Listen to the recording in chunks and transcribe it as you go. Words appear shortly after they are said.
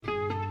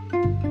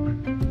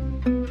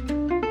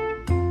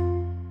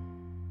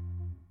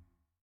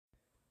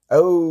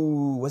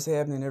Oh, what's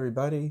happening,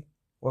 everybody?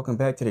 Welcome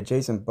back to the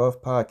Jason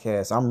Buff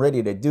Podcast. I'm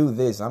ready to do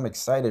this. I'm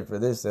excited for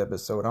this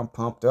episode. I'm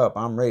pumped up.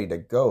 I'm ready to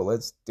go.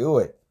 Let's do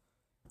it.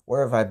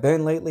 Where have I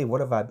been lately?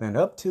 What have I been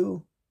up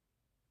to?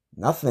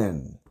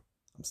 Nothing.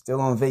 I'm still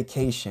on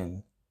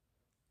vacation.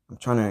 I'm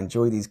trying to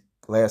enjoy these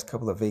last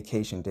couple of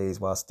vacation days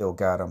while I still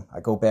got them. I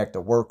go back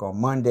to work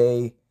on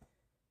Monday,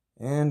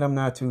 and I'm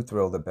not too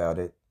thrilled about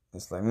it.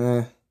 It's like,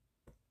 meh.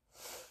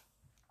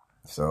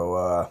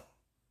 So,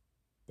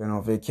 been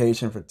on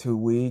vacation for 2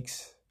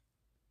 weeks.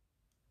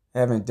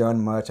 Haven't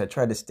done much. I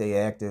tried to stay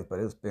active, but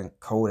it's been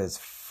cold as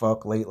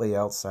fuck lately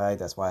outside.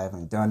 That's why I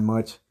haven't done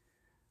much.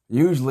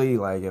 Usually,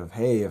 like,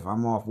 if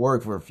I'm off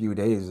work for a few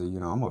days, I'm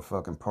gonna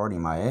fucking party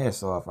my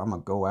ass off. I'm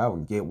gonna go out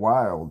and get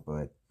wild,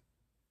 but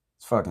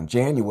it's fucking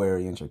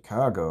January in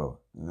Chicago.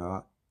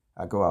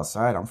 I go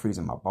outside, I'm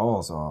freezing my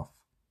balls off.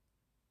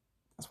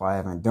 That's why I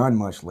haven't done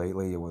much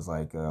lately. It was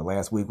like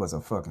last week was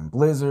a fucking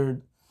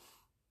blizzard.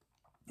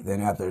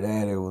 Then after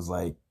that, it was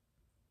like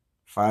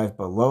 5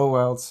 below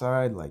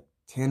outside, like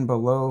 10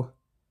 below.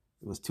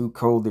 It was too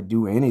cold to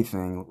do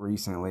anything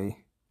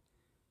recently.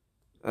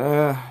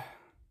 I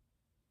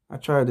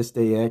tried to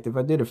stay active.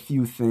 I did a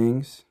few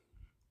things.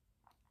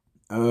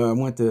 I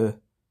went to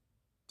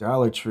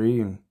Dollar Tree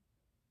and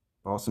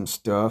bought some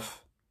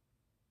stuff.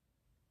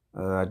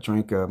 I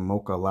drank a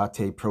mocha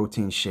latte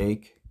protein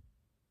shake,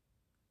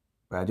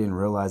 but I didn't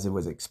realize it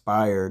was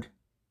expired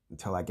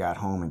until I got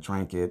home and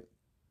drank it.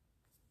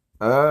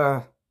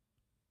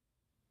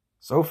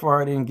 So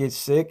far I didn't get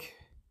sick.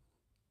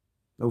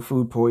 No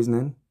food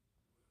poisoning.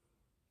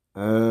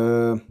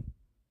 Earlier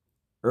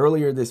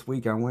this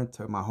week, I went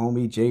to my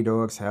homie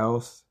J-Dog's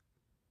house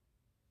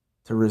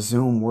to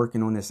resume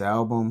working on this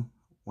album.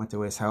 Went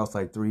to his house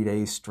like 3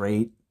 days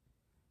straight.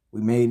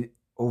 We made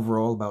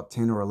overall about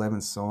 10 or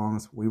 11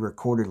 songs. We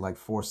recorded like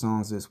 4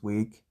 songs this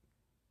week.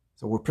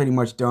 So we're pretty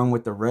much done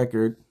with the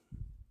record.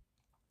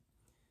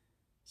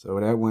 So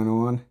that went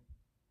on.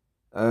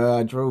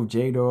 I drove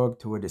J-Dog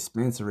to a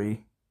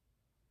dispensary.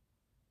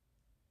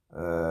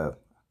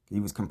 He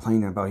was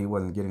complaining about he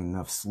wasn't getting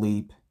enough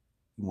sleep.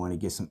 He wanted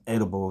to get some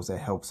edibles that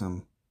helps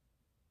him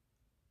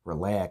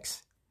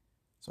relax.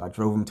 So I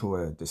drove him to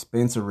a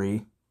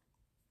dispensary.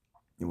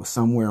 It was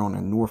somewhere on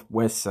the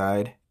northwest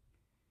side.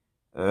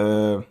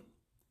 My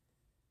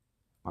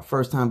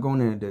first time going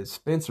to the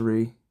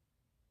dispensary,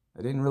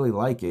 I didn't really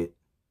like it.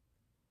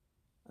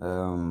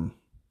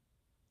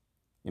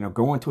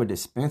 Going to a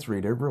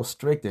dispensary, they're real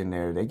strict in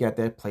there. They got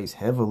that place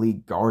heavily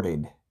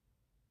guarded.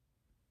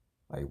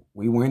 Like,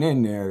 we went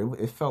in there,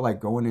 it felt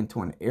like going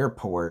into an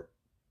airport.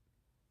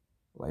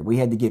 Like, we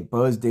had to get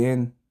buzzed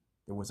in.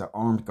 There was an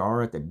armed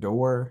guard at the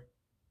door.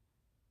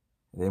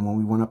 And then when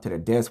we went up to the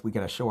desk, we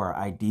got to show our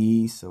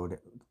IDs so that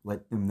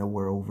let them know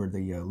we're over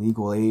the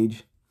legal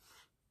age.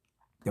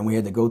 Then we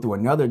had to go through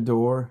another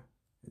door.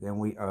 Then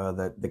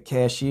the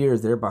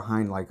cashiers, they're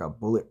behind like a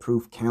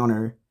bulletproof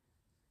counter.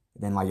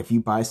 And then, like, if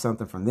you buy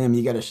something from them,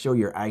 you got to show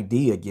your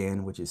ID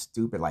again, which is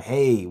stupid. Like,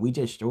 hey, we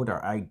just showed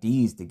our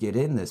IDs to get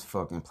in this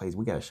fucking place.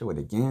 We got to show it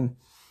again.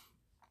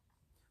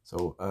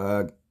 So,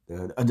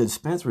 a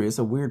dispensary, it's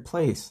a weird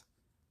place.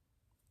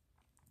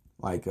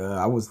 Like,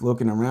 I was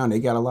looking around. They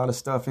got a lot of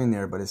stuff in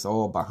there, but it's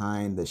all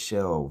behind the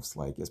shelves.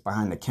 Like, it's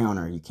behind the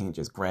counter. You can't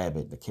just grab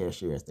it. The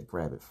cashier has to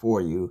grab it for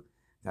you.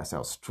 That's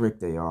how strict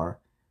they are.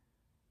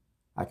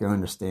 I can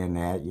understand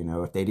that,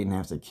 if they didn't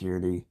have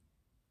security,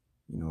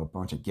 a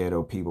bunch of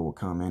ghetto people would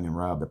come in and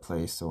rob the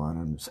place. So I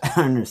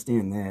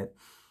understand that.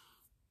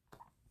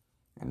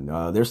 And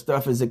their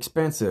stuff is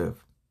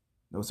expensive.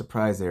 No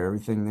surprise there.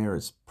 Everything there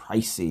is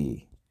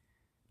pricey.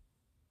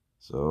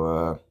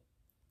 So,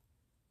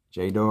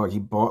 J-Dog, he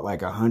bought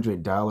like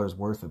 $100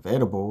 worth of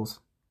edibles.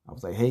 I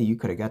was like, hey, you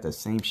could have got the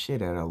same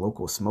shit at a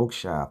local smoke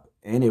shop,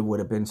 and it would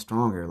have been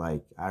stronger.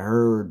 Like, I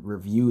heard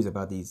reviews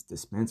about these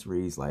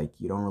dispensaries, like,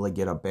 you don't really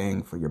get a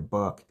bang for your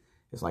buck.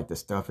 It's like the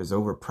stuff is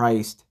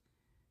overpriced,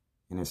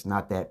 and it's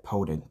not that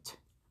potent.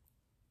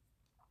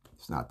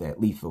 It's not that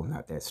lethal,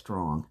 not that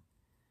strong.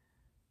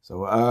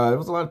 So, there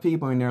was a lot of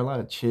people in there, a lot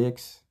of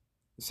chicks.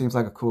 It seems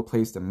like a cool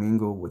place to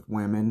mingle with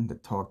women, to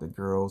talk to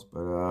girls,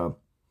 but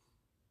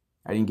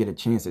I didn't get a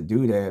chance to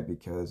do that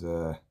because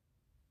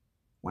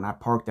when I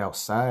parked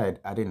outside,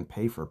 I didn't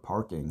pay for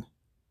parking.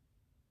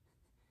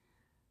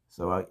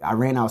 So I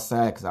ran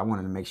outside because I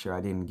wanted to make sure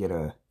I didn't get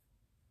a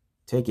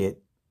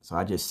ticket. So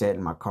I just sat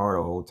in my car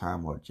the whole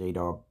time while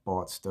J-Dog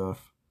bought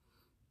stuff.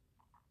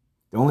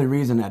 The only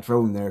reason I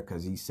drove him there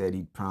because he said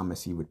he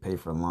promised he would pay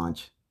for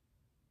lunch.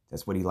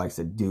 That's what he likes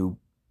to do.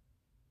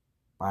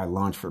 Buy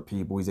lunch for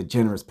people. He's a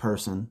generous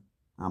person.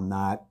 I'm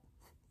not.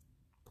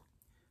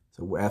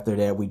 So after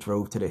that, we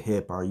drove to the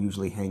Hip, our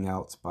usually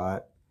hangout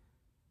spot.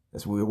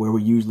 That's where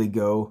we usually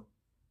go.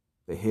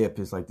 The Hip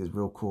is like this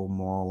real cool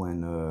mall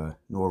in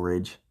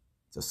Norridge.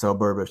 It's a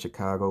suburb of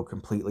Chicago,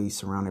 completely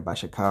surrounded by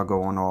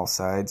Chicago on all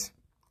sides.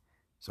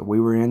 So we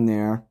were in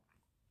there.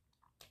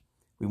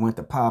 We went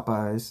to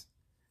Popeyes.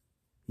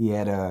 He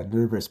had a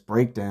nervous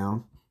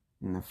breakdown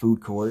in the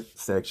food court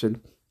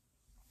section.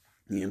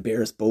 He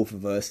embarrassed both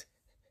of us.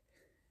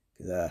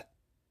 Because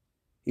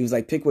He was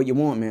like, pick what you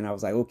want, man. I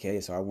was like, okay.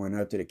 So I went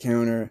up to the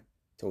counter,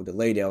 told the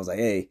lady, I was like,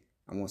 hey,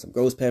 I want some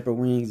ghost pepper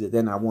wings, and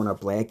then I want a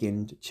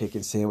blackened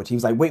chicken sandwich. He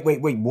was like,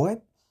 wait,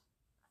 what?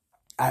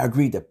 I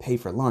agreed to pay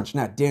for lunch,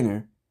 not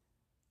dinner.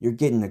 You're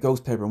getting the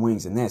ghost pepper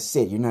wings, and that's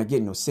it. You're not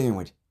getting no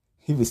sandwich.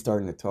 He was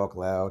starting to talk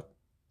loud.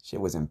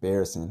 Shit was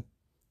embarrassing.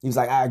 He was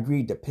like, I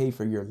agreed to pay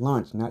for your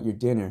lunch, not your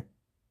dinner.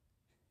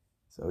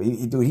 So,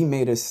 he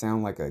made us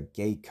sound like a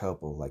gay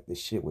couple. Like, this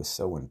shit was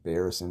so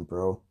embarrassing,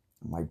 bro.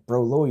 I'm like,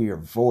 bro, lower your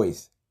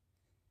voice.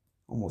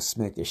 Almost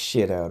smacked the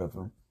shit out of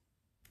him.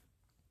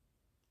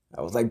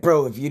 I was like,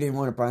 bro, if you didn't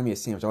want to buy me a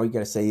sandwich, all you got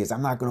to say is,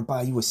 I'm not going to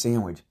buy you a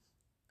sandwich.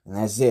 And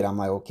that's it. I'm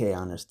like, okay, I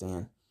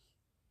understand.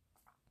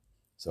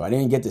 So I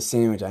didn't get the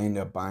sandwich. I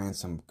ended up buying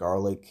some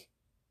garlic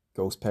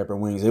ghost pepper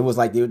wings. It was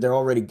like they're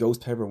already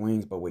ghost pepper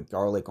wings, but with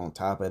garlic on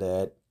top of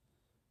that.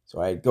 So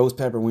I had ghost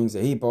pepper wings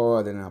that he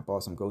bought, then I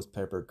bought some ghost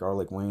pepper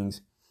garlic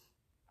wings.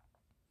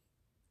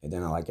 And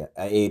then I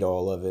ate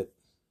all of it.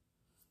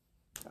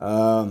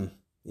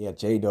 Yeah,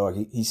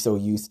 J-Dog, he's so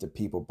used to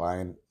people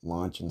buying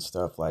lunch and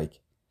stuff.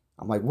 Like,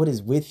 I'm like, what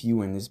is with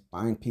you and this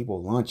buying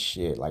people lunch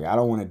shit? Like, I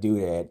don't want to do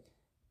that.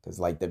 Because,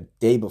 like, the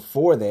day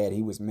before that,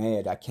 he was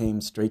mad. I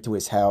came straight to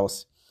his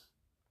house.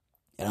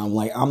 And I'm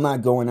like, I'm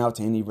not going out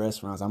to any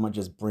restaurants. I'm going to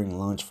just bring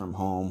lunch from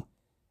home.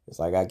 It's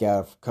like I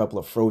got a couple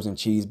of frozen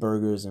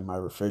cheeseburgers in my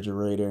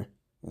refrigerator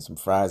and some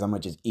fries. I'm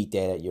going to just eat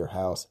that at your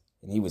house.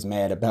 And he was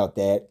mad about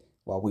that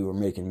while we were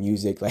making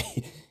music. Like,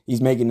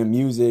 he's making the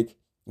music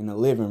in the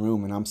living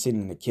room, and I'm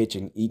sitting in the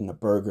kitchen eating a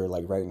burger,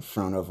 like, right in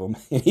front of him.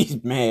 And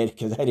he's mad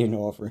because I didn't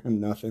offer him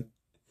nothing.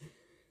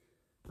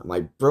 I'm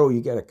like, bro,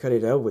 you got to cut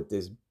it out with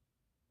this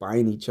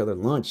buying each other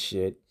lunch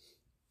shit.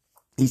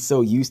 He's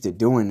so used to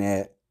doing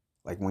that.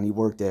 Like, when he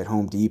worked at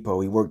Home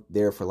Depot, he worked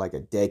there for like a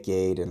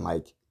decade, and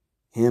like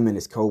him and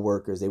his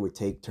coworkers, they would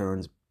take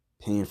turns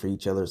paying for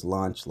each other's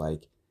lunch.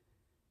 Like,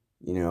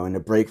 you know, in the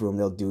break room,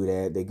 they'll do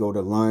that. They go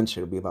to lunch.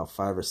 It'll be about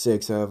 5 or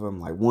 6 of them.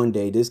 Like, one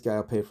day, this guy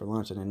will pay for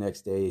lunch, and the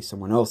next day,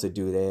 someone else will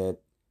do that.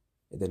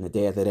 And then the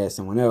day after that,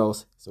 someone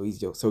else. So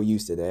he's so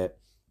used to that.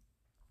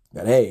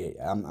 But hey,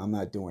 I'm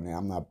not doing that.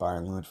 I'm not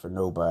buying lunch for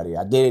nobody.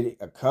 I did it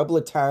a couple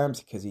of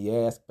times because he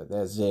asked, but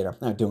that's it. I'm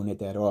not doing it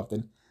that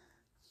often.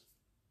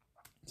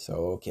 So,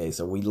 okay,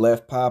 so we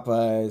left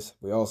Popeyes.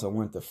 We also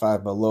went to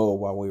Five Below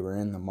while we were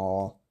in the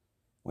mall.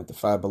 Went to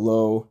Five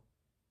Below.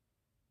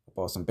 I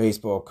bought some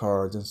baseball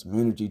cards and some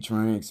energy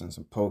drinks and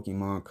some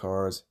Pokemon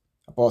cards.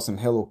 I bought some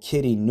Hello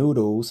Kitty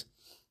noodles.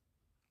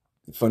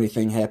 The funny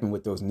thing happened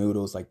with those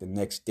noodles, like the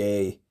next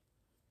day,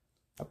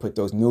 I put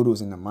those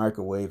noodles in the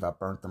microwave. I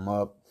burnt them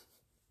up.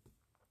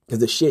 Because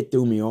the shit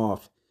threw me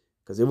off.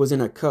 Because it was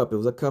in a cup. It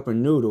was a cup of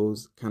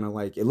noodles. Kind of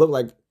like, it looked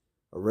like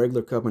a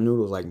regular cup of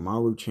noodles like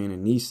Maruchan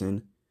and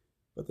Nissan.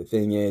 But the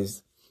thing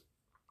is,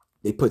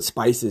 they put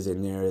spices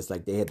in there. It's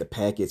like they had the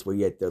packets where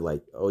you had to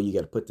like, oh, you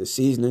got to put the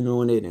seasoning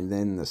on it and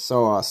then the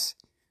sauce.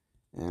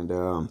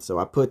 And so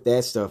I put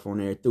that stuff on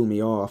there. It threw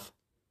me off.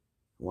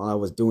 While I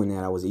was doing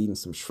that, I was eating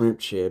some shrimp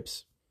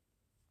chips.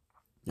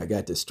 I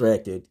got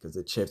distracted because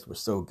the chips were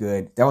so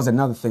good. That was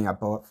another thing I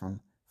bought from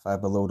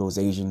Five Below, those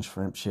Asian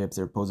shrimp chips.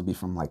 They're supposed to be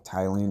from like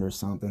Thailand or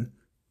something.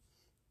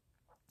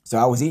 So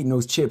I was eating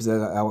those chips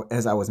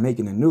as I was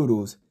making the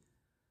noodles.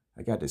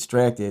 I got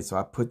distracted, so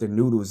I put the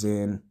noodles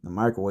in the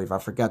microwave. I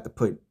forgot to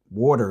put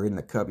water in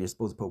the cup. You're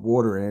supposed to put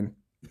water in.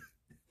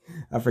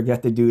 I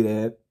forgot to do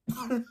that.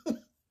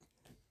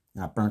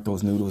 I burnt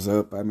those noodles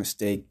up by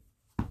mistake.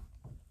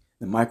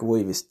 The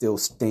microwave is still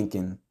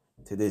stinking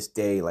to this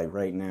day, like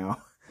right now.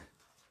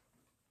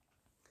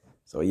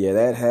 So yeah,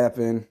 that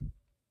happened.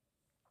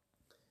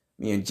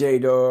 Me and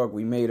J-Dog,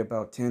 we made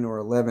about 10 or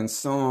 11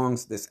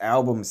 songs. This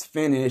album's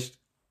finished.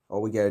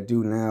 All we got to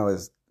do now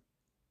is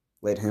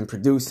let him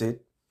produce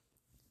it.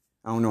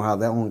 I don't know how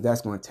long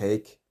that's going to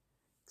take.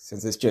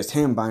 Since it's just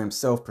him by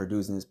himself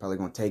producing, it's probably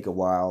going to take a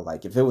while.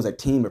 Like, if it was a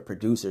team of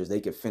producers, they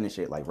could finish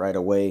it, like, right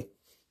away.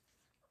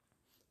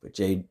 But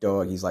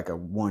J-Dog, he's like a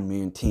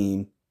one-man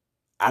team.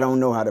 I don't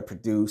know how to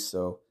produce,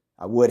 so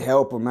I would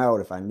help him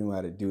out if I knew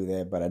how to do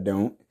that, but I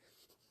don't.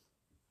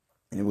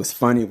 And it was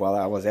funny, while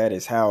I was at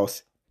his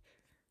house,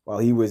 while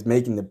he was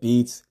making the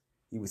beats,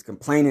 he was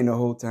complaining the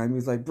whole time. He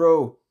was like,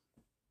 bro,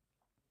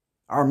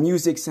 our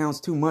music sounds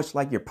too much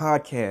like your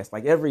podcast.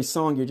 Like, every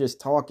song you're just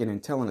talking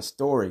and telling a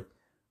story.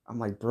 I'm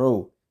like,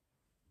 bro,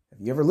 have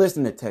you ever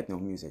listened to techno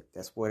music?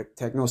 That's what a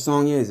techno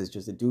song is. It's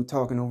just a dude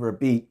talking over a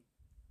beat.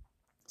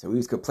 So he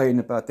was complaining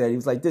about that. He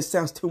was like, this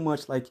sounds too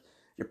much like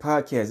your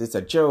podcast. It's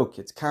a joke.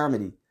 It's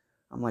comedy.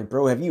 I'm like,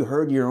 bro, have you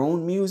heard your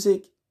own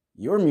music?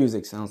 Your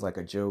music sounds like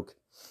a joke.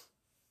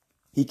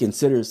 He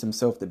considers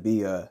himself to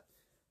be a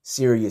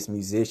serious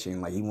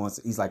musician. Like,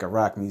 he's like a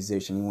rock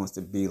musician. He wants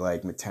to be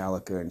like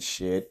Metallica and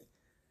shit.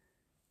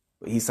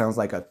 But he sounds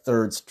like a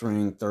third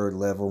string, third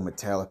level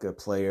Metallica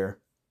player.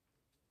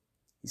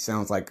 He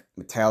sounds like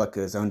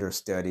Metallica's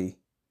understudy.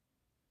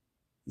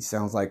 He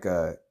sounds like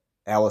a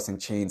Alice in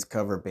Chains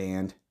cover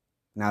band.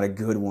 Not a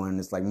good one.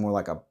 It's like more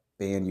like a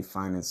band you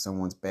find in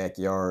someone's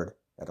backyard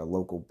at a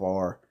local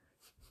bar.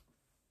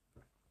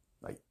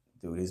 Like,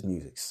 dude, his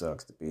music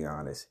sucks, to be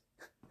honest.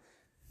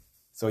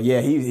 So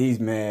yeah, he's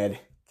mad,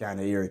 kind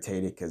of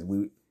irritated because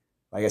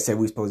like I said,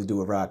 we were supposed to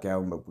do a rock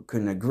album, but we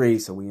couldn't agree,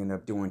 so we ended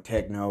up doing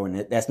techno,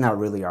 and that's not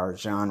really our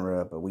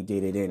genre, but we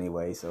did it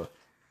anyway. So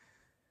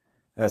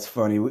that's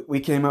funny.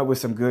 We came up with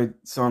some good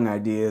song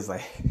ideas.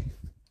 Like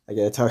I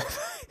gotta talk.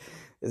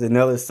 There's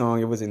another song.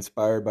 It was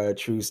inspired by a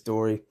true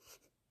story.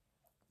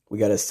 We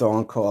got a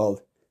song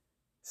called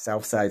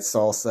Southside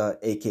Salsa,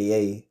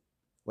 aka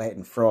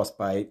Latin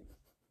Frostbite.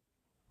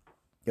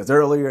 Because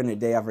earlier in the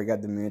day, I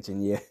forgot to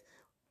mention, yeah,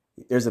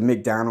 there's a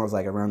McDonald's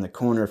like around the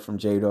corner from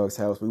J-Dog's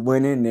house. We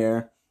went in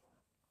there,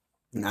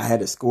 and I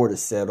had a score to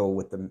settle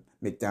with the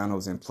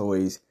McDonald's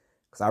employees.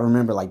 Because I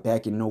remember like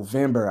back in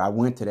November, I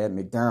went to that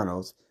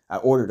McDonald's. I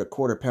ordered a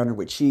quarter pounder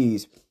with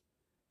cheese,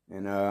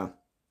 and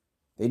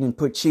they didn't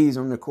put cheese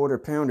on the quarter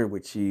pounder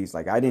with cheese.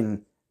 Like I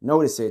didn't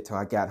notice it till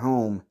I got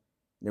home.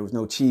 There was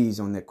no cheese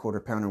on that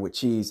quarter pounder with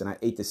cheese, and I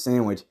ate the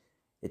sandwich.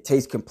 It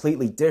tastes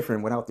completely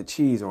different without the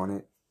cheese on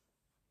it.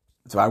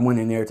 So I went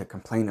in there to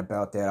complain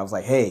about that. I was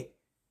like, hey,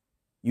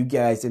 you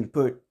guys didn't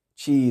put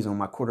cheese on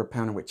my quarter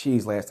pounder with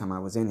cheese last time I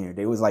was in here.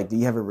 They was like, do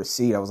you have a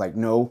receipt? I was like,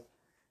 no.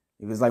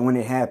 It was like when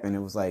it happened, it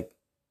was like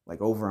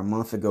over a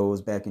month ago. It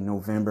was back in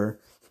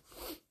November.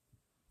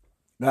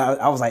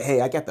 I was like,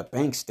 hey, I got the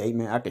bank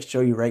statement. I could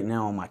show you right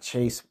now on my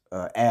Chase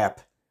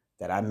app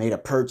that I made a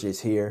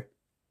purchase here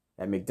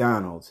at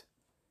McDonald's.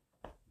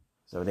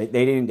 So they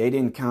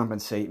didn't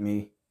compensate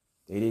me.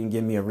 They didn't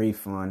give me a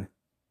refund.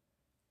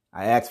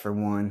 I asked for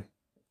one.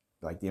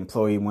 Like the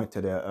employee went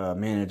to the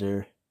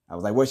manager. I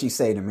was like, what'd she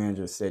say? The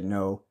manager said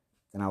no.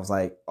 And I was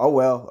like, oh,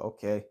 well,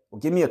 okay. Well,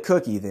 give me a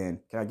cookie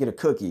then. Can I get a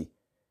cookie?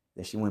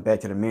 Then she went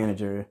back to the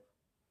manager and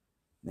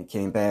then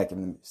came back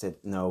and said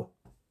no.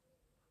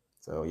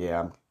 So, yeah,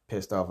 I'm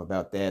pissed off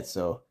about that.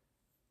 So,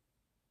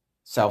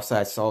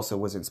 Southside Salsa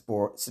was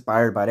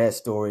inspired by that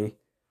story.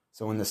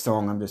 So, in the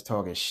song, I'm just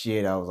talking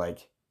shit. I was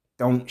like,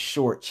 don't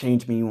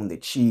shortchange me on the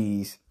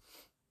cheese.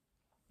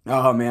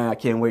 Oh, man, I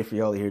can't wait for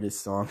y'all to hear this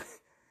song.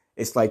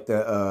 It's like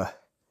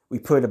we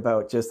put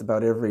just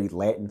about every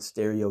Latin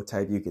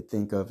stereotype you could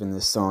think of in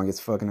this song. It's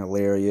fucking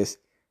hilarious.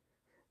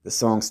 The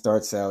song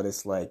starts out,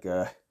 it's like,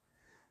 I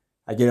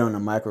get on the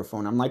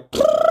microphone, I'm like,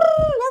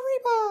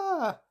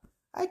 arriba,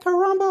 ay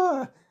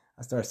caramba.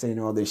 I start saying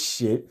all this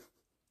shit.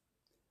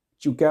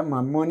 You got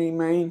my money,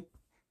 man?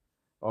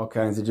 All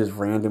kinds of just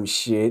random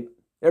shit.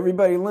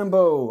 Everybody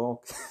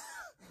limbo.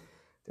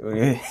 You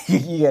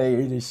gotta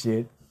hear this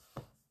shit.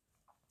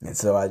 And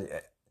so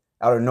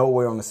out of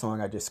nowhere on the song,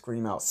 I just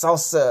scream out,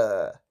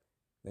 salsa.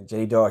 And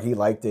J-Dog, he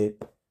liked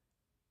it.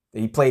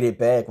 He played it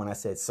back when I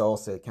said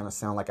salsa. It kind of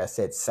sounded like I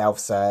said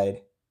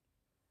Southside.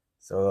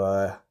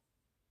 So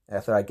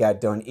after I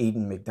got done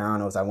eating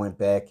McDonald's, I went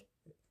back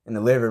in the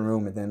living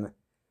room, and then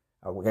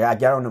I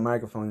got on the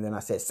microphone, and then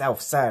I said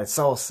Southside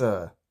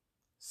salsa.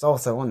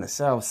 Salsa on the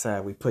South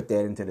Side. We put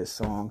that into the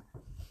song.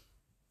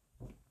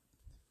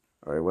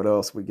 All right, what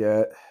else we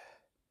got?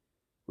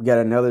 We got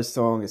another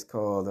song. It's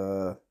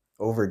called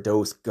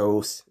Overdose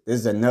Ghost. This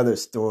is another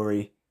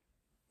story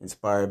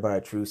inspired by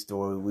a true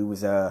story. We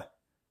was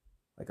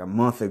like a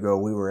month ago,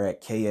 we were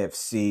at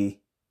KFC.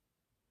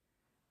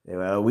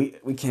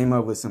 We came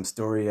up with some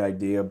story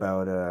idea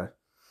about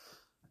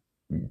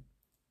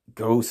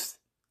ghosts,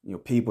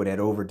 people that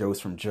overdose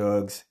from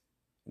drugs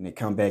and they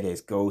come back as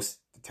ghosts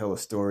to tell a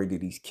story to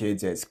these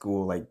kids at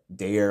school, like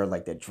DARE,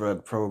 like that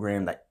drug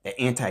program, like the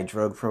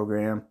anti-drug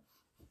program.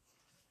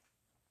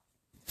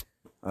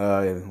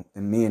 And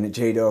me and the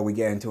J-Dog, we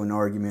got into an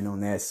argument on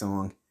that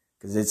song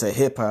because it's a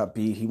hip hop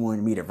beat. He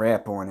wanted me to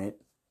rap on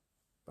it,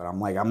 but I'm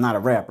like, I'm not a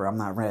rapper. I'm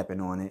not rapping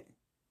on it.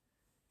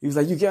 He was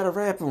like, you gotta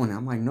rap on it.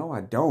 I'm like, no,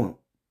 I don't.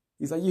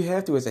 He's like, you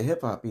have to. It's a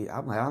hip hop beat.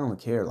 I'm like, I don't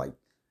care. Like,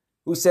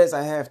 who says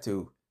I have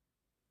to?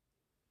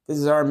 This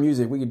is our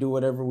music. We can do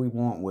whatever we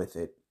want with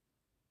it.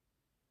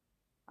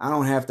 I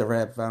don't have to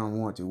rap if I don't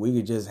want to. We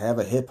could just have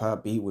a hip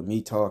hop beat with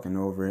me talking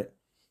over it.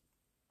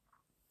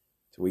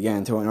 So we got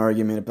into an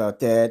argument about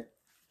that.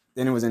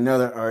 Then there was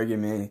another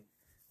argument.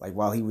 Like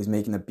while he was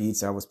making the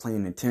beats, I was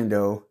playing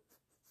Nintendo.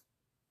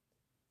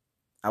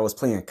 I was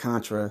playing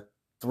Contra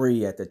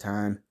 3 at the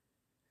time.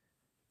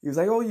 He was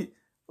like, all you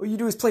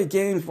do is play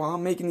games while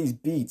I'm making these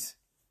beats.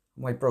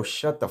 I'm like, bro,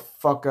 shut the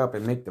fuck up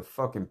and make the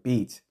fucking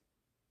beats.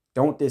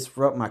 Don't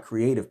disrupt my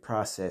creative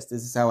process.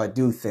 This is how I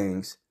do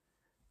things.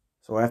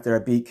 So after I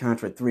beat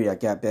Contra 3, I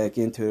got back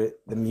into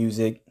the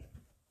music.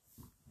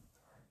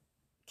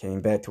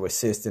 Came back to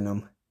assisting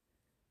him.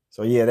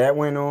 So yeah, that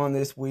went on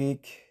this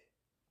week.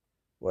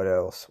 What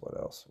else?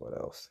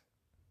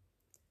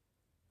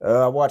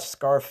 I watched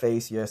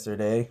Scarface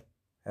yesterday.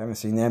 I haven't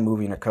seen that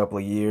movie in a couple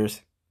of years.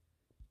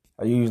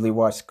 I usually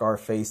watch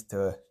Scarface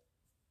to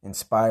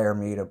inspire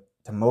me, to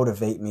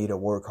motivate me to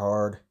work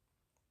hard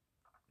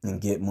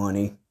and get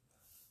money.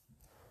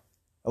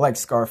 I like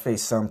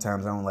Scarface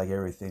sometimes. I don't like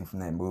everything from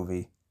that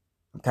movie.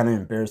 I'm kind of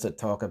embarrassed to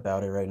talk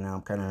about it right now.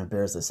 I'm kind of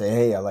embarrassed to say,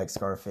 hey, I like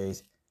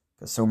Scarface.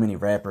 Because so many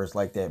rappers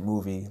like that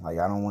movie. Like,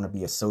 I don't want to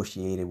be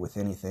associated with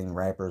anything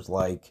rappers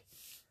like.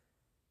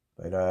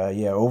 But,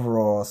 yeah,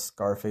 overall,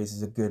 Scarface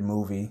is a good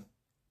movie.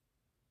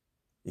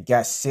 it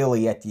got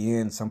silly at the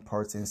end. Some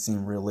parts didn't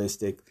seem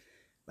realistic.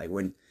 Like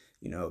when,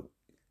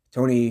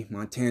 Tony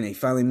Montana, he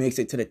finally makes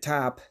it to the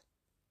top,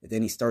 and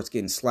then he starts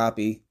getting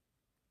sloppy.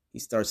 He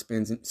starts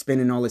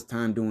spending all his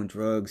time doing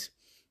drugs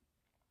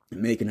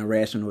and making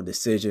irrational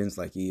decisions,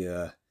 like he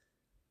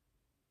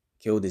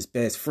killed his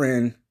best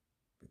friend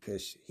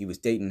because he was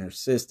dating his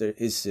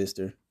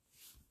sister.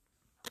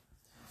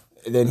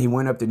 And then he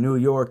went up to New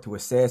York to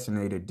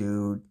assassinate a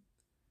dude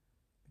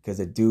because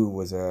a dude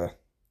was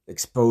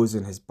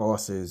exposing his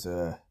boss's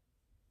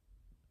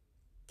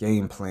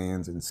game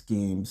plans and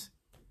schemes.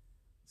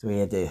 So he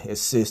had to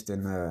assist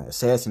in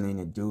assassinating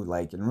a dude.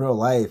 Like, in real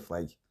life,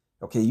 like,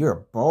 okay, you're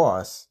a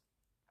boss.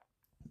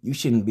 You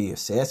shouldn't be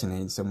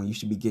assassinating someone. You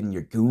should be getting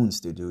your goons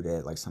to do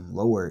that, like some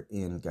lower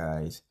end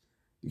guys.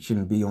 You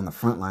shouldn't be on the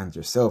front lines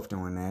yourself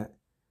doing that.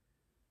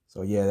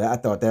 So yeah, I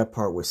thought that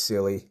part was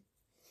silly.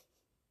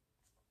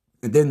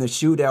 And then the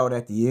shootout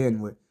at the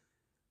end,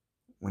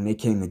 when they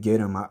came to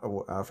get him, I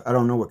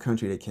don't know what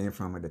country they came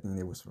from. I think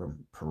it was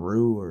from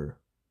Peru or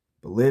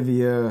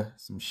Bolivia,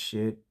 some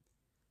shit.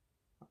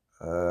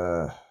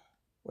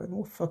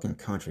 What fucking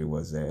country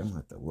was that? I'm gonna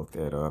have to look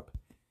that up.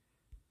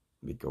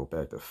 Let me go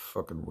back to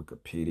fucking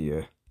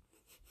Wikipedia.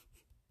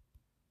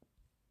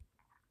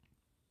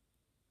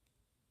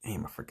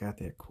 Damn, I forgot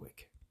that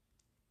quick.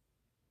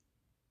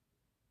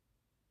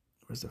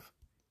 Where's the...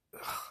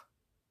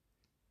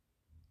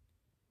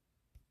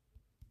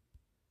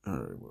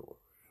 Alright,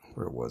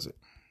 where was it?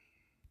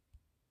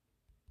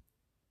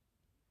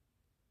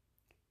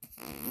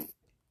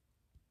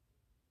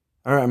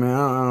 Alright, man,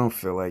 I don't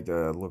feel like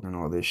looking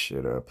all this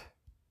shit up.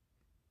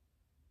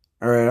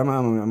 Alright, I'm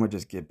gonna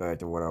just get back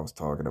to what I was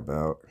talking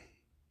about.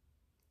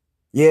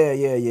 Yeah,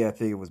 I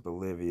think it was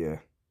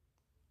Bolivia.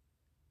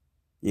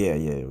 Yeah,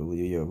 it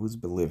was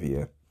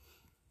Bolivia.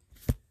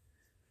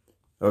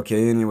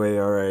 Okay, anyway,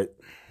 alright.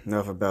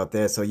 Enough about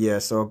that. So yeah, I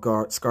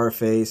saw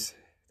Scarface.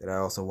 That I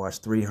also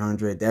watched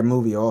 300. That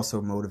movie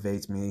also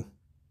motivates me.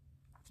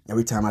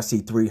 Every time I see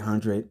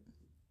 300,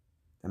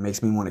 that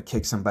makes me want to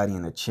kick somebody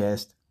in the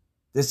chest.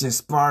 This is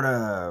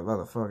Sparta,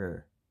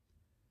 motherfucker.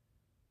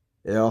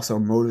 It also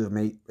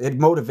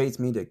motivates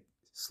me to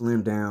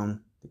slim down,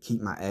 to keep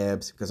my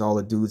abs, because all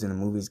the dudes in the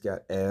movies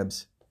got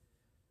abs.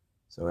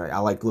 So I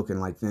like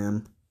looking like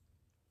them.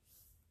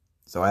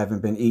 So I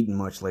haven't been eating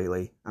much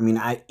lately. I mean,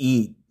 I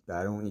eat, but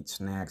I don't eat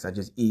snacks. I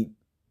just eat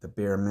the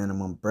bare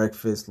minimum: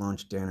 breakfast,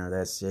 lunch, dinner.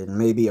 That's it. And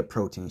maybe a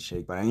protein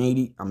shake. But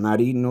I'm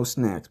not eating no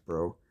snacks,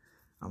 bro.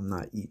 I'm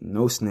not eating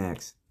no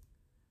snacks.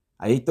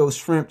 I ate those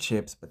shrimp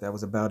chips, but that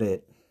was about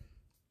it.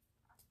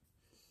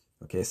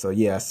 Okay, so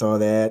yeah, I saw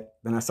that.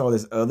 Then I saw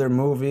this other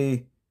movie.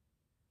 It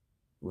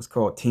was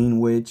called Teen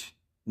Witch.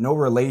 No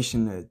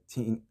relation to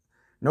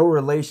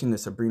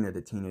Sabrina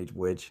the Teenage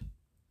Witch.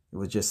 It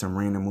was just some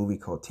random movie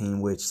called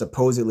Teen Witch.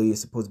 Supposedly, it's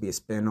supposed to be a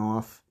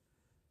spinoff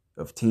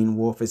of Teen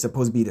Wolf. It's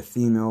supposed to be the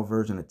female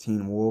version of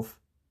Teen Wolf,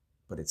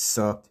 but it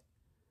sucked.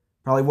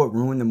 Probably what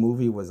ruined the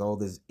movie was all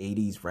this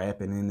 80s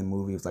rapping in the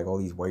movie. It was like all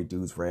these white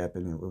dudes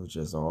rapping. It was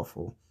just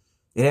awful.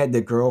 It had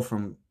the girl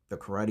from The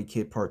Karate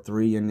Kid Part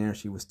 3 in there.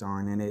 She was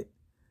starring in it.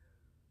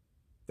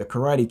 The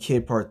Karate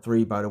Kid Part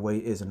 3, by the way,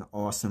 is an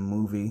awesome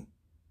movie.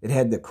 It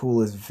had the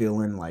coolest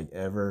villain like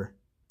ever.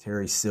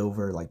 Terry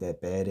Silver, like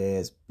that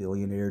badass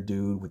billionaire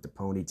dude with the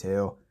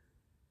ponytail.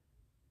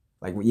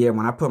 Like, yeah,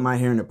 when I put my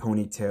hair in a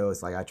ponytail,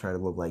 it's like I try to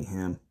look like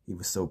him. He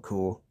was so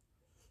cool.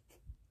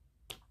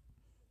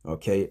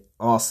 Okay,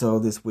 also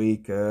this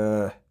week,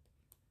 went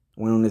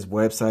on this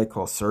website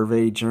called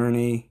Survey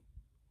Journey.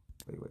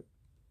 Wait.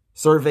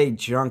 Survey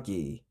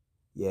Junkie.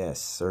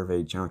 Yes,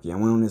 Survey Junkie. I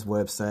went on this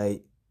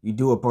website. You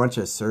do a bunch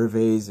of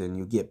surveys and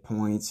you get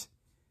points.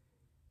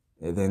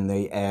 And then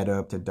they add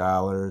up to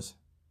dollars.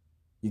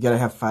 You gotta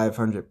have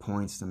 500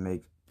 points to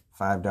make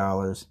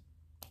 $5.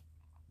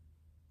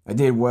 I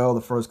did well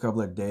the first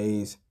couple of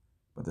days,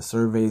 but the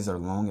surveys are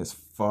long as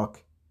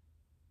fuck.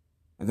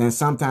 And then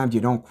sometimes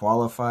you don't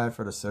qualify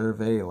for the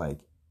survey. Like,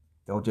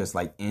 they'll just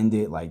like end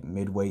it like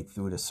midway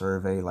through the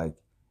survey. Like,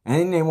 and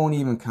then they won't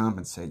even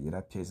compensate you.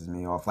 That pisses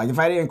me off. Like, if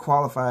I didn't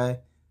qualify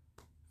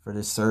for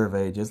this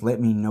survey, just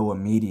let me know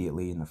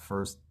immediately in the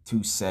first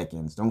 2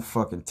 seconds. Don't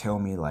fucking tell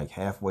me like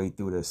halfway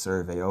through the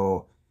survey,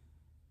 oh,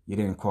 you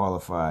didn't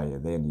qualify,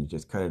 and then you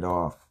just cut it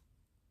off.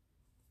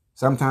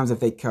 Sometimes if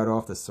they cut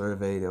off the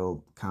survey,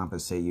 they'll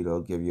compensate you.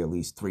 They'll give you at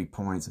least 3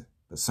 points.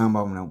 But some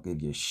of them don't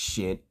give you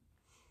shit.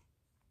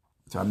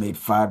 So I made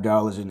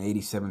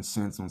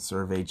 $5.87 on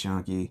Survey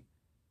Junkie.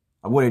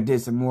 I would have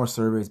did some more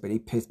surveys, but they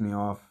pissed me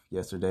off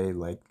yesterday.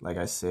 Like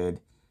I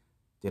said,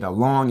 did a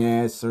long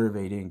ass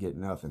survey, didn't get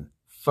nothing.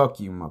 Fuck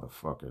you,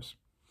 motherfuckers.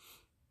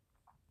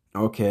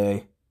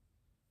 Okay.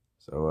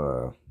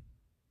 So,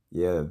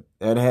 yeah,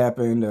 that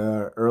happened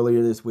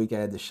earlier this week.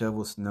 I had to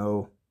shovel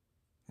snow.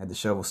 Had to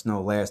shovel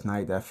snow last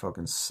night. That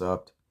fucking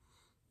sucked.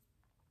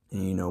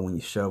 And you know, when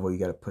you shovel, you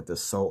got to put the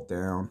salt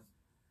down.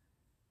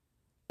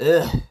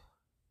 Ugh.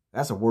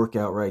 That's a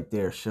workout right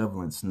there,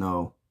 shoveling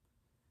snow.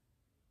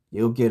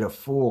 You'll get a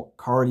full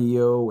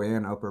cardio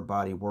and upper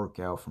body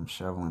workout from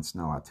shoveling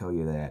snow, I'll tell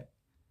you that.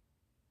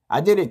 I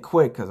did it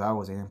quick because I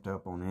was amped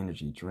up on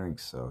energy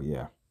drinks. So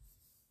yeah.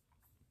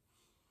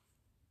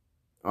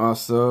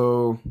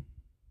 Also,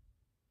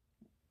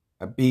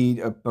 I beat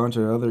a bunch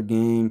of other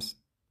games.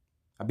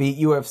 I beat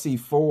UFC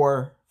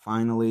 4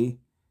 finally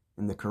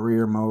in the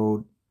career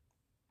mode.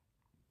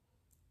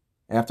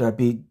 After I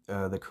beat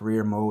the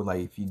career mode,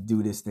 like if you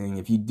do this thing,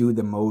 if you do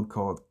the mode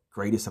called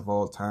Greatest of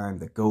All Time,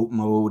 the GOAT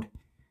mode,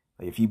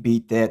 like if you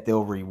beat that,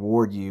 they'll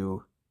reward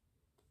you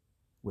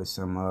with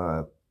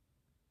some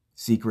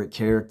secret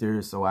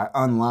characters. So I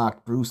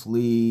unlocked Bruce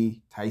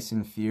Lee,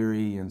 Tyson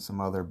Fury, and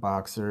some other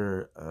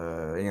boxer,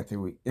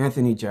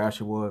 Anthony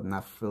Joshua. I'm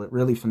not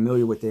really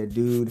familiar with that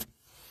dude.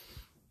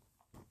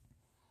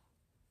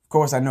 Of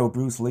course, I know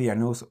Bruce Lee. I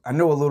know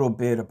a little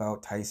bit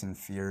about Tyson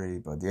Fury,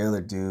 but the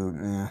other dude,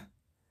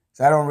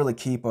 So I don't really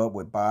keep up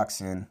with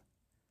boxing.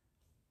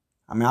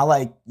 I mean, I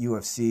like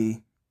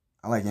UFC.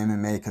 I like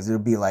MMA because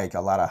there'll be like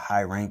a lot of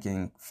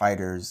high-ranking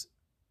fighters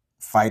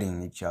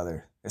fighting each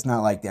other. It's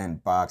not like that in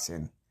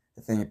boxing.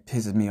 The thing that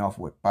pisses me off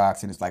with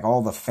boxing is like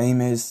all the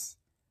famous,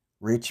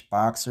 rich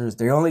boxers,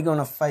 they're only going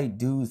to fight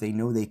dudes they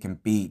know they can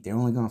beat. They're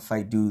only going to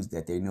fight dudes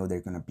that they know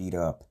they're going to beat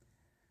up.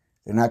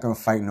 They're not going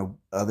to fight no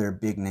other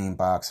big-name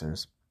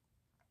boxers.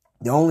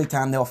 The only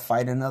time they'll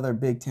fight another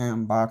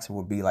big-time boxer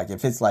would be like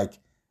if it's like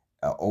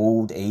an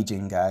old,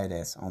 aging guy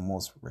that's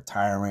almost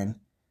retiring.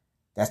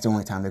 That's the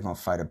only time they're going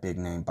to fight a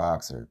big-name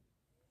boxer.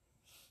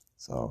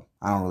 So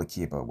I don't really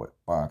keep up with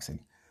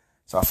boxing.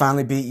 So I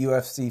finally beat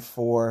UFC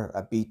 4.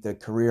 I beat the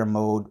career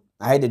mode.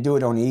 I had to do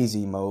it on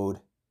easy mode,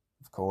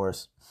 of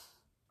course.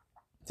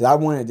 Because I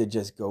wanted to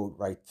just go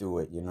right through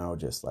it,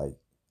 just like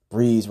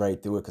breeze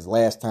right through it. Because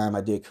last time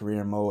I did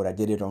career mode, I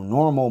did it on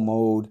normal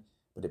mode,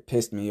 but it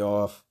pissed me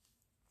off.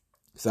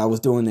 Because I was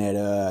doing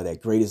that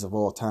greatest of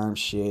all time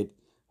shit,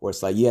 where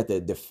it's like you have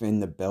to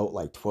defend the belt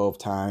like 12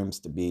 times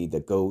to be the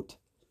GOAT.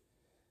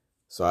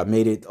 So I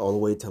made it all the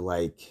way to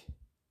like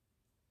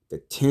the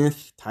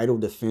 10th title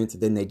defense,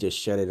 and then they just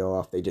shut it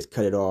off. They just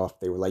cut it off.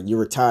 They were like, "You're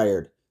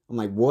retired." I'm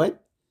like,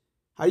 "What?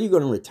 How are you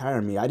going to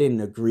retire me? I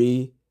didn't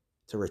agree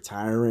to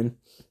retiring."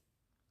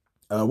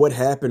 What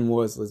happened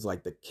was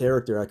like the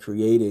character I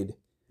created,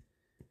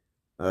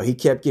 he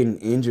kept getting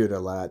injured a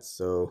lot,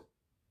 so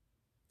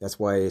that's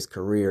why his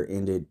career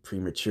ended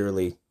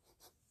prematurely.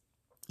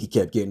 He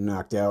kept getting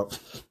knocked out.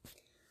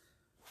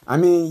 I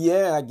mean,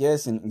 yeah, I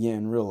guess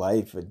in real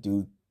life, a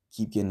dude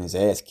keep getting his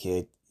ass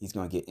kicked, he's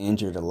going to get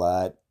injured a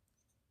lot.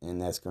 And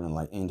that's going to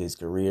like end his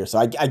career. So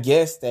I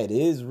guess that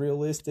is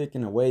realistic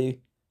in a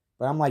way.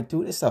 But I'm like,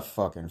 dude, it's a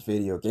fucking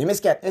video game.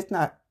 It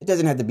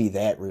doesn't have to be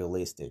that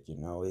realistic,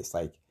 It's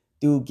like,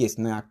 dude gets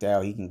knocked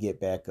out, he can get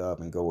back up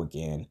and go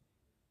again.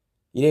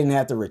 You didn't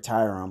have to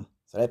retire him.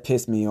 So that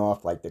pissed me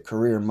off. Like the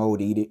career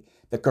mode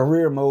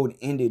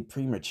ended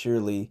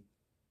prematurely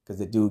because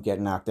the dude got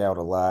knocked out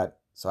a lot.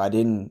 So I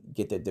didn't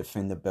get to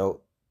defend the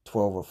belt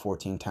 12 or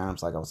 14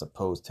 times like I was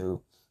supposed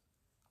to.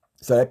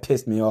 So that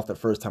pissed me off the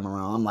first time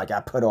around. I'm like,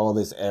 I put all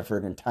this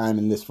effort and time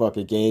in this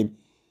fucking game.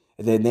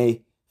 And then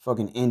they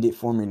fucking end it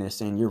for me and they're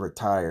saying, "You're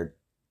retired."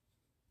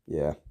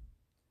 Yeah.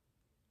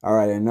 All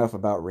right, enough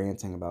about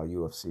ranting about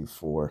UFC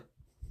 4.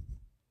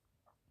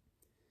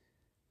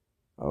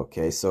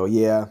 Okay, so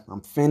yeah,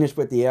 I'm finished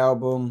with the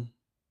album.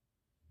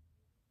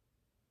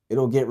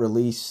 It'll get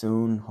released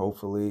soon,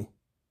 hopefully,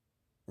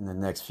 in the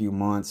next few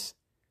months.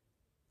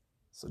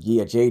 So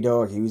yeah,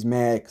 J-Dog, he was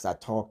mad because I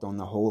talked on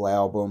the whole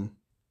album.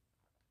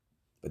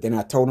 But then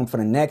I told him for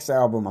the next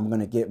album, I'm going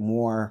to get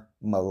more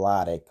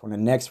melodic. On the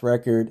next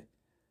record,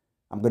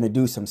 I'm going to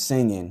do some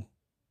singing.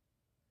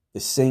 The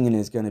singing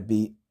is going to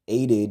be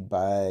aided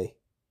by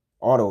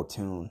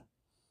auto-tune.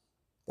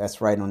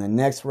 That's right. On the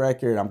next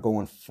record, I'm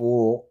going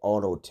full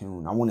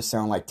auto-tune. I want to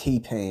sound like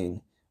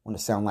T-Pain. I want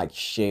to sound like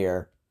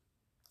Cher.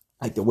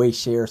 Like the way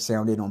Cher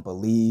sounded on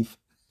Believe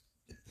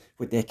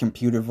with that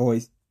computer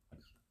voice.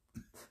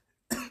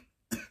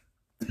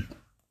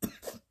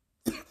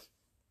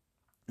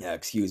 Yeah,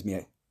 excuse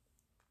me.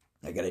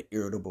 I got an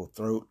irritable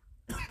throat.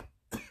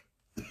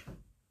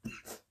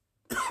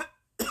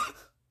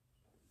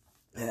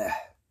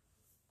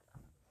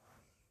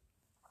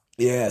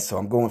 Yeah, so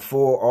I'm going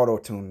full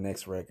auto-tune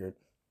next record.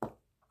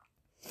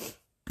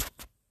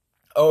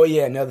 Oh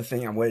yeah, another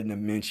thing I wanted to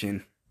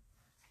mention.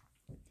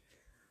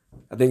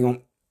 I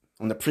think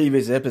on the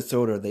previous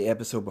episode or the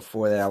episode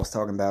before that, I was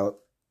talking about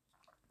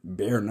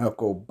bare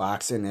knuckle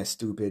boxing, that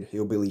stupid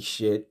hillbilly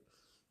shit.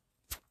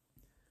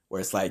 Where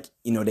it's like,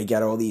 they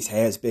got all these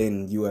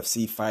has-been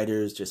UFC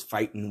fighters just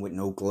fighting with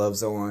no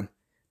gloves on,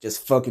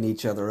 just fucking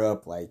each other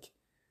up. Like,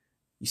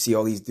 you see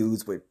all these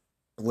dudes with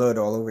blood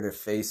all over their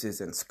faces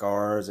and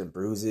scars and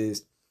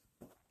bruises.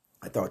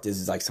 I thought this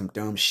is like some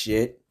dumb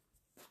shit.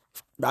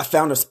 But I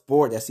found a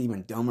sport that's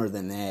even dumber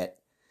than that.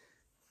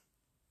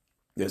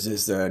 There's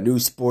this new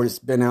sport. It's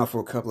been out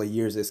for a couple of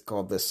years. It's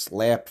called the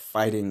Slap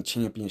Fighting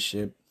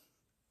Championship.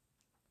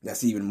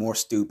 That's even more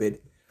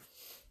stupid.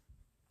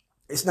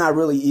 It's not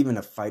really even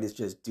a fight. It's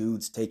just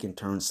dudes taking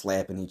turns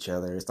slapping each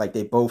other. It's like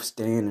they both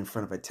stand in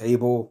front of a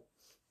table.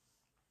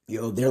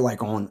 They're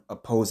like on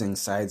opposing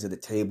sides of the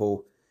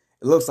table.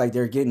 it looks like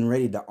they're getting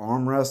ready to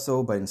arm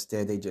wrestle, but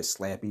instead they just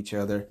slap each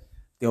other.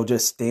 They'll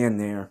just stand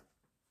there,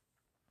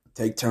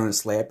 take turns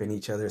slapping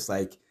each other. It's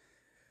like,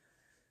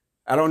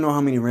 I don't know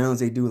how many rounds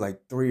they do,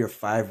 like 3 or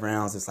 5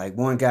 rounds. It's like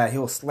one guy,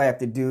 he'll slap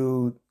the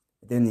dude,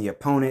 then the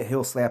opponent,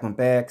 he'll slap him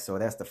back. So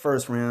that's the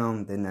first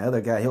round. Then the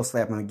other guy, he'll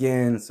slap him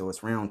again. So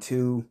it's round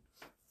 2.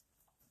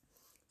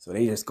 So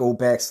they just go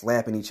back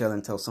slapping each other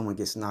until someone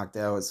gets knocked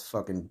out. It's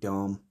fucking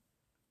dumb.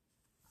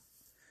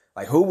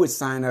 Like, who would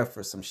sign up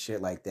for some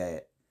shit like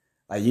that?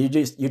 Like, you're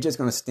just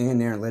gonna stand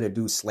there and let a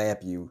dude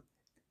slap you.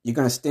 You're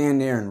gonna stand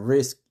there and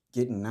risk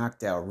getting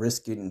knocked out,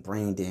 risk getting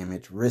brain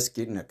damage, risk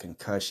getting a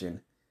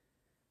concussion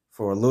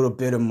for a little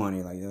bit of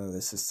money. Like, oh,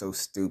 this is so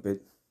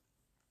stupid.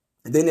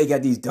 And then they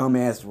got these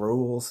dumbass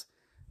rules.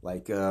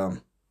 Like,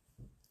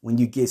 when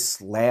you get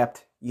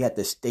slapped, you have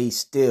to stay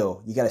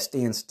still. You gotta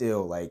stand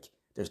still. Like,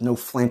 there's no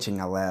flinching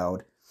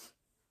allowed.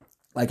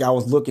 Like, I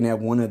was looking at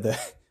one of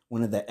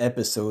the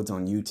episodes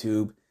on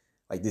YouTube.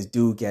 Like, this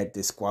dude got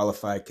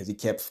disqualified because he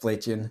kept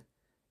flinching.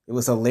 It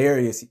was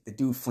hilarious. The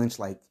dude flinched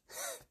like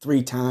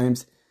 3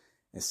 times.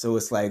 And so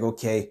it's like,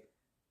 okay,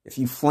 if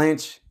you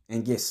flinch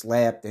and get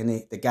slapped,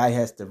 then the guy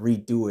has to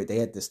redo it. They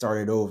had to start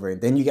it over.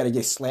 And then you got to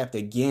get slapped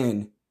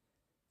again.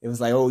 It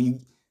was like, oh,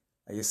 like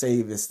you say,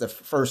 if it's the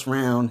first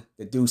round,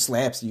 the dude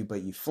slaps you,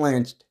 but you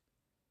flinched.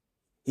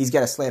 He's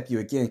got to slap you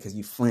again because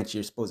you flinch.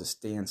 You're supposed to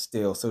stand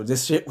still. So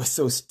this shit was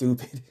so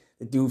stupid.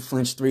 The dude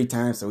flinched 3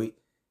 times, so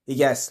he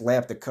got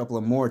slapped a couple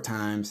of more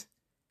times,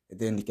 and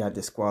then he got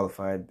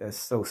disqualified. That's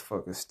so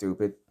fucking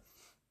stupid.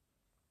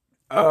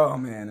 Oh,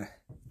 man.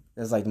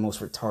 That's like the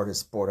most retarded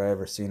sport I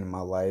ever seen in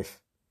my life.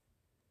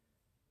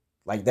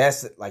 Like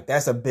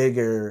that's a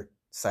bigger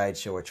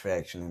sideshow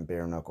attraction than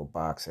bare knuckle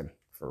boxing,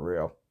 for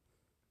real.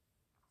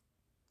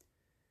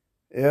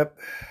 Yep.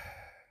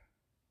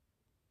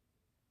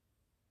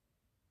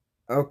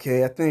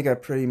 Okay, I think I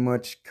pretty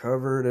much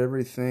covered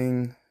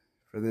everything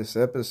for this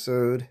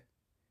episode.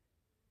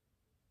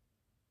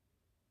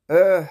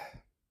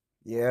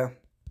 Yeah,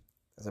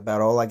 that's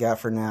about all I got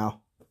for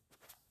now.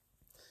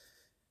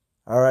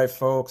 All right,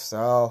 folks,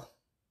 I'll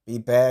be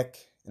back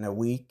in a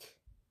week,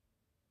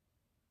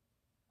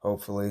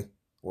 hopefully,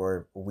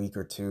 or a week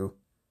or 2.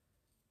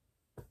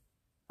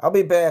 I'll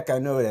be back, I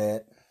know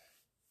that.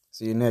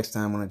 See you next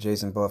time on the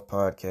Jason Buff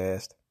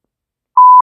Podcast.